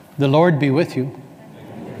The Lord be with you.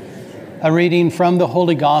 A reading from the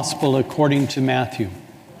Holy Gospel according to Matthew.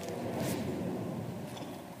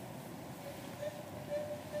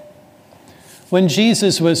 When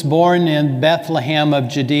Jesus was born in Bethlehem of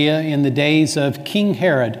Judea in the days of King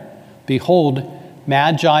Herod, behold,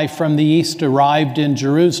 Magi from the east arrived in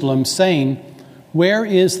Jerusalem, saying, "Where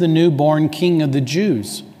is the newborn King of the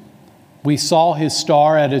Jews? We saw his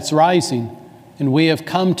star at its rising, and we have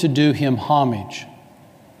come to do him homage."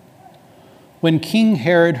 When King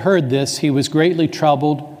Herod heard this, he was greatly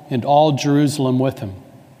troubled, and all Jerusalem with him.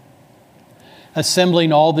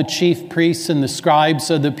 Assembling all the chief priests and the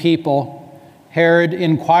scribes of the people, Herod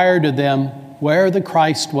inquired of them where the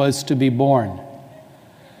Christ was to be born.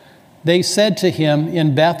 They said to him,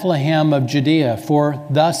 "In Bethlehem of Judea, for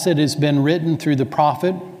thus it has been written through the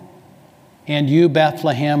prophet, 'And you,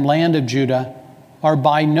 Bethlehem, land of Judah, are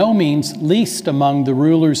by no means least among the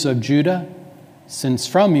rulers of Judah, since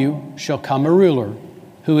from you shall come a ruler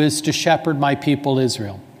who is to shepherd my people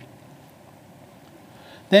Israel.'"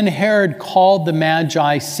 Then Herod called the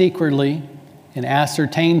Magi secretly and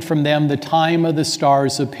ascertained from them the time of the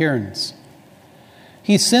star's appearance.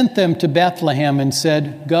 He sent them to Bethlehem and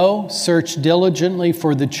said, "Go, search diligently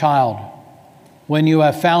for the child. When you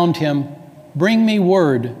have found him, bring me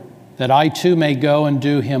word that I too may go and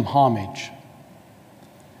do him homage."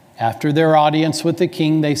 After their audience with the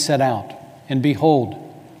king, they set out. And behold,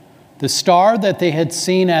 the star that they had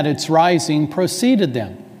seen at its rising preceded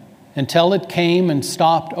them until it came and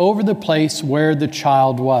stopped over the place where the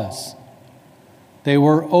child was. They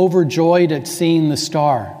were overjoyed at seeing the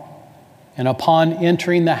star. And upon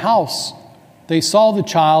entering the house, they saw the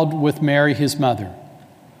child with Mary his mother.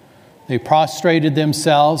 They prostrated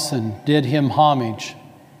themselves and did him homage.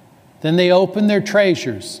 Then they opened their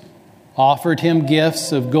treasures, offered him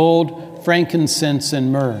gifts of gold, frankincense,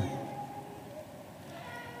 and myrrh.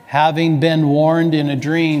 Having been warned in a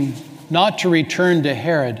dream not to return to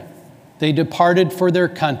Herod, they departed for their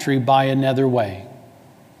country by another way.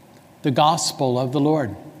 The Gospel of the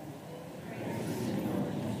Lord.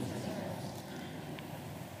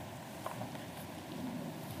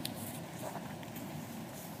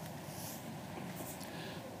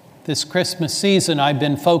 This Christmas season, I've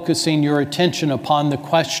been focusing your attention upon the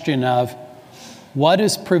question of what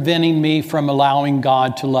is preventing me from allowing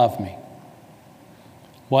God to love me?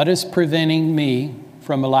 What is preventing me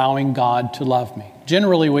from allowing God to love me?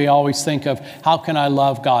 Generally, we always think of how can I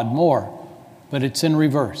love God more? But it's in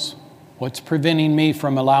reverse. What's preventing me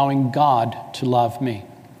from allowing God to love me?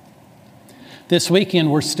 This weekend,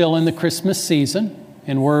 we're still in the Christmas season,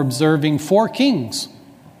 and we're observing 4 kings,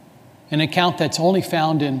 an account that's only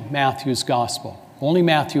found in Matthew's gospel. Only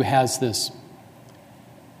Matthew has this.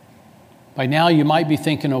 By now, you might be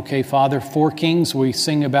thinking, okay, Father, 4 kings, we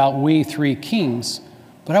sing about we 3 kings,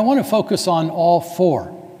 but I want to focus on all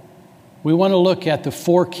 4. We want to look at the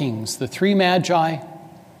 4 kings, the 3 Magi,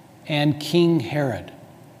 and King Herod.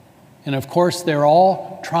 And of course, they're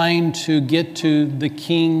all trying to get to the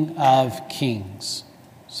King of Kings.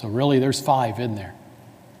 So really, there's 5 in there.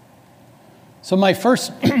 So my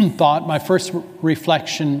first thought, my first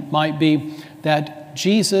reflection might be that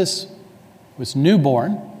Jesus was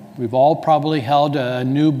newborn. We've all probably held a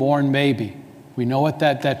newborn baby. We know what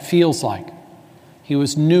that feels like. He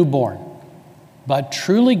was newborn, but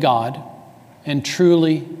truly God and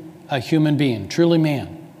truly a human being, truly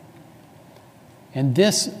man. And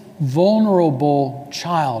this vulnerable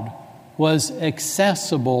child was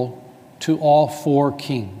accessible to all 4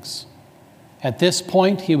 kings. At this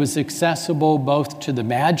point, he was accessible both to the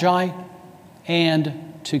Magi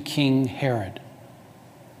and to King Herod.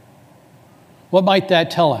 What might that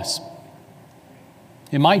tell us?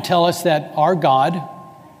 It might tell us that our God,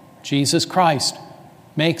 Jesus Christ,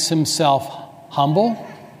 makes himself humble,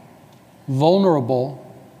 vulnerable,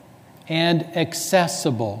 and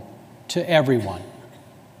accessible to everyone,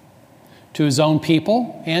 to his own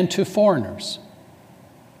people and to foreigners,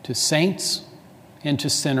 to saints and to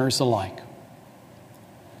sinners alike.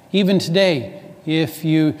 Even today, if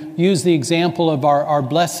you use the example of our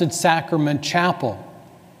Blessed Sacrament Chapel,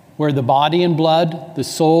 where the body and blood, the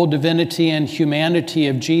soul, divinity, and humanity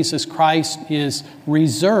of Jesus Christ is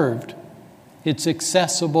reserved, it's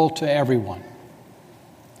accessible to everyone.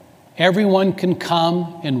 Everyone can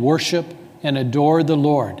come and worship and adore the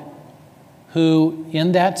Lord, who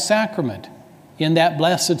in that sacrament, in that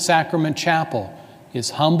Blessed Sacrament Chapel,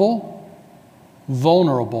 is humble,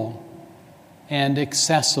 vulnerable, and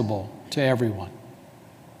accessible to everyone.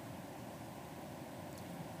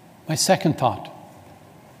 My second thought,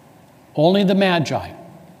 only the Magi,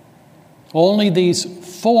 only these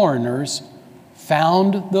foreigners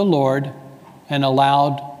found the Lord and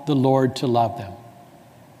allowed the Lord to love them.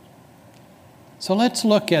 So let's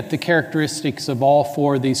look at the characteristics of all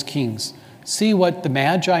four of these kings. See what the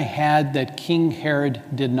Magi had that King Herod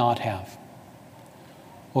did not have.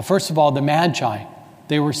 Well, first of all, the Magi,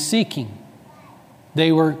 they were seeking.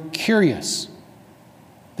 They were curious.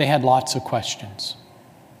 They had lots of questions.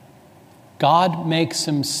 God makes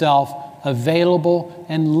himself available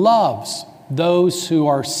and loves those who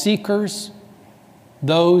are seekers,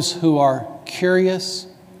 those who are curious,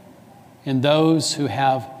 and those who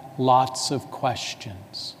have lots of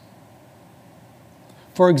questions.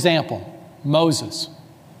 For example, Moses.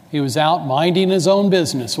 He was out minding his own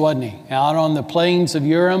business, wasn't he? Out on the plains of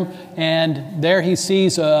Urim, and there he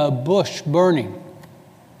sees a bush burning.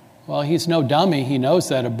 Well, he's no dummy. He knows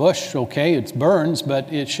that a bush, okay, it burns,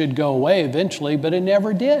 but it should go away eventually, but it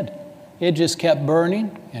never did. It just kept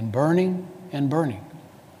burning and burning and burning.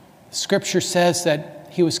 Scripture says that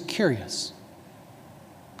he was curious.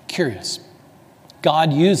 Curious.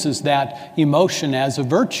 God uses that emotion as a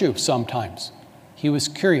virtue sometimes. He was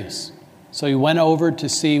curious. So he went over to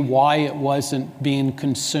see why it wasn't being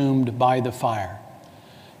consumed by the fire.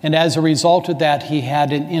 And as a result of that, he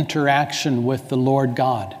had an interaction with the Lord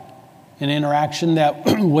God. An interaction that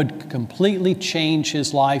would completely change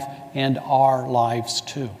his life and our lives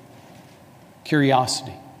too.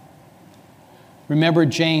 Curiosity. Remember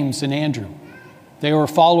James and Andrew. They were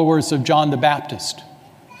followers of John the Baptist.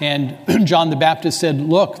 And John the Baptist said,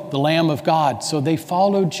 "Look, the Lamb of God." So they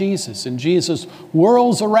followed Jesus. And Jesus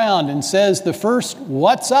whirls around and says the first,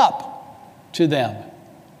 "What's up?" to them.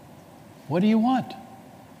 "What do you want?"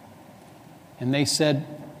 And they said,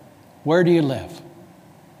 "Where do you live?"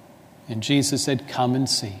 And Jesus said, "Come and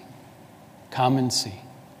see. Come and see."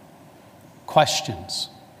 Questions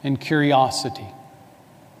and curiosity.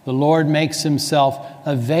 The Lord makes himself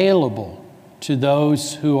available to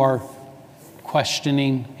those who are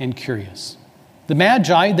questioning and curious. The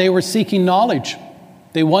Magi, they were seeking knowledge.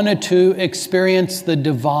 They wanted to experience the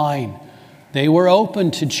divine. They were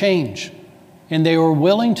open to change. And they were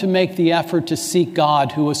willing to make the effort to seek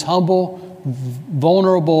God, who was humble,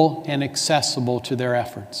 vulnerable, and accessible to their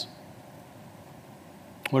efforts.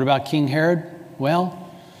 What about King Herod? Well,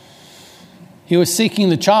 he was seeking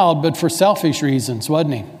the child, but for selfish reasons,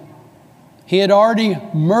 wasn't he? He had already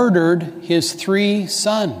murdered his 3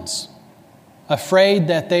 sons, afraid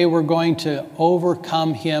that they were going to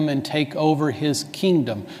overcome him and take over his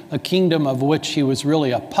kingdom, a kingdom of which he was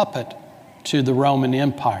really a puppet to the Roman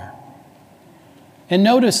Empire. And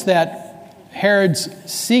notice that Herod's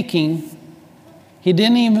seeking, he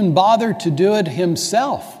didn't even bother to do it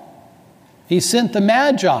himself. He sent the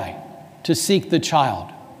Magi to seek the child.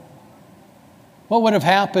 What would have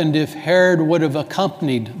happened if Herod would have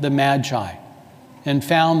accompanied the Magi and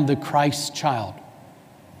found the Christ child?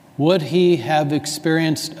 Would he have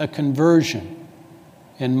experienced a conversion?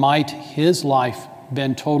 And might his life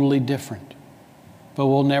been totally different? But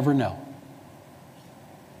we'll never know.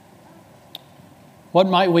 What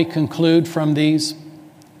might we conclude from these?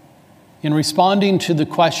 In responding to the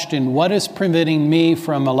question, what is preventing me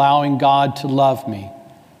from allowing God to love me?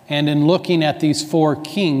 And in looking at these 4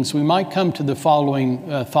 kings, we might come to the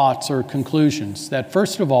following thoughts or conclusions. That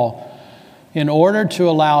first of all, in order to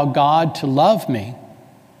allow God to love me,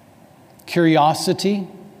 curiosity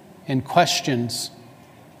and questions,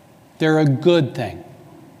 they're a good thing.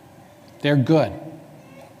 They're good.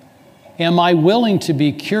 Am I willing to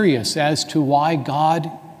be curious as to why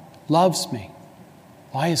God loves me?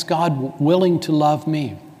 Why is God willing to love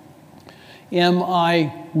me? Am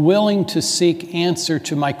I willing to seek answer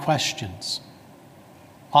to my questions?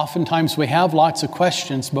 Oftentimes we have lots of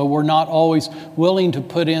questions, but we're not always willing to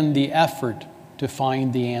put in the effort to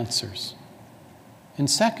find the answers. And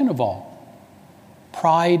second of all,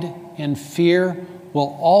 pride and fear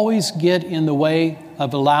will always get in the way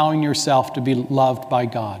of allowing yourself to be loved by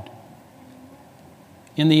God.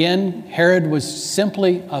 In the end, Herod was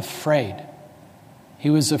simply afraid. He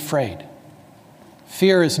was afraid.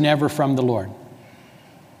 Fear is never from the Lord.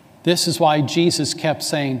 This is why Jesus kept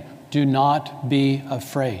saying, "Do not be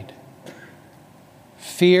afraid."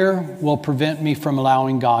 Fear will prevent me from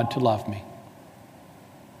allowing God to love me.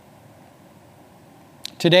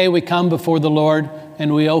 Today we come before the Lord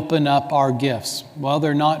and we open up our gifts. Well,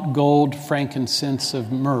 they're not gold, frankincense,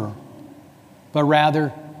 of myrrh, but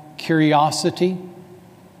rather curiosity,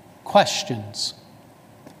 questions,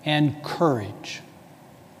 and courage.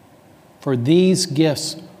 For these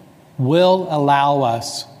gifts will allow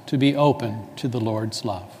us to be open to the Lord's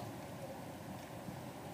love.